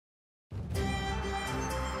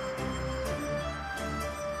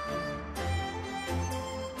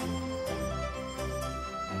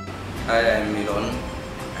Hi, I'm Milon.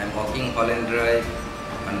 I'm walking Holland Drive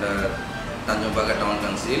under Tanjong Pagar Town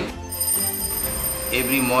Council.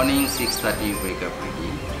 Every morning 6:30 wake up ready.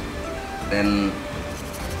 Then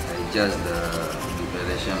I adjust the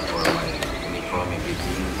preparation for my uniform,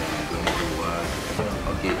 everything. Then I'm going to work.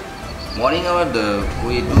 Okay. Morning hour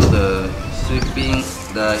we do the sweeping,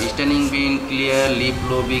 the standing bin clear, leaf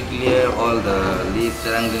lobby clear, all the leaf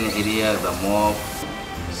surrounding area, the mop.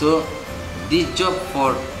 So this job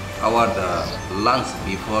for the lunch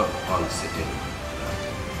before all settled.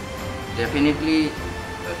 Definitely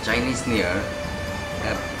the Chinese New Year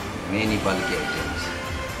have many bulky items.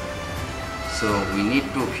 So we need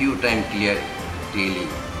to few time clear daily.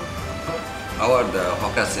 The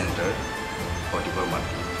hawker center, 44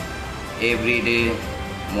 market. Every day,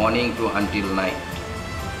 morning to until night,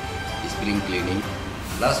 spring cleaning.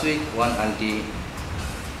 Last week, one auntie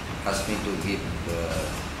asked me to give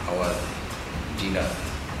our dinner.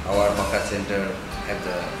 Our hawker center have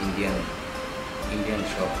the Indian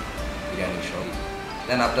shop, biryani shop.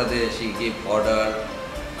 Then after that, she gave order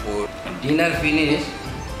for dinner finished.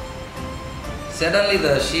 Suddenly,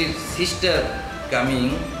 the sister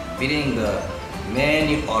coming, bringing the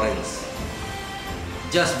many oranges.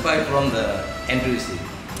 Just buy from the entry seat.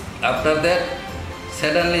 After that,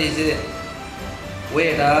 suddenly he said,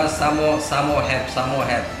 wait, some more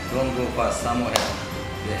have. Don't go fast, some more have.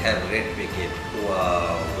 They have red packet.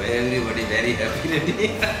 Wow, everybody very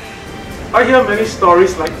happy. I hear many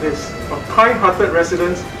stories like this of kind-hearted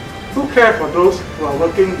residents who care for those who are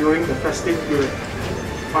working during the festive period.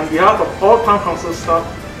 On behalf of all Town Council staff,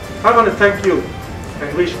 I want to thank you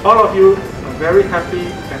and wish all of you a very happy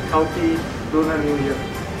and healthy Lunar New Year.